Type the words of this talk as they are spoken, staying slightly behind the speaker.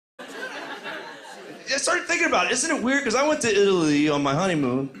I started thinking about it. Isn't it weird? Because I went to Italy on my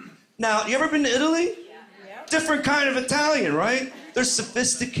honeymoon. Now, you ever been to Italy? Yeah. Different kind of Italian, right? They're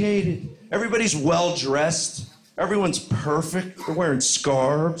sophisticated. Everybody's well-dressed. Everyone's perfect. They're wearing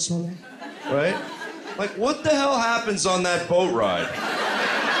scarves, right? Like, what the hell happens on that boat ride?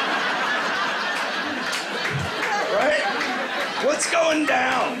 Right? What's going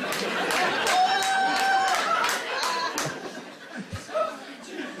down?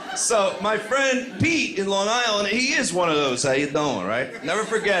 So, my friend Pete in Long Island, he is one of those. How you doing, right? Never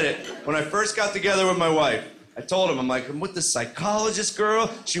forget it. When I first got together with my wife, I told him, I'm like, I'm with this psychologist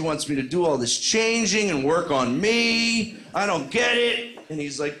girl. She wants me to do all this changing and work on me. I don't get it. And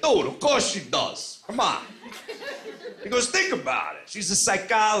he's like, dude, of course she does. Come on. He goes, think about it. She's a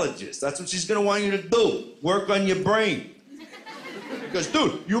psychologist. That's what she's gonna want you to do. Work on your brain. He goes,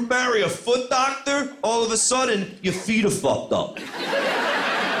 dude, you marry a foot doctor, all of a sudden, your feet are fucked up.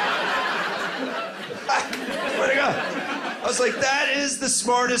 Where'd it go? I was like, that is the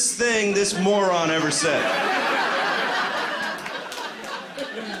smartest thing this moron ever said.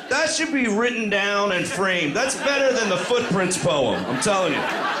 That should be written down and framed. That's better than the Footprints poem, I'm telling you.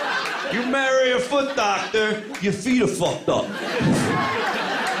 You marry a foot doctor, your feet are fucked up.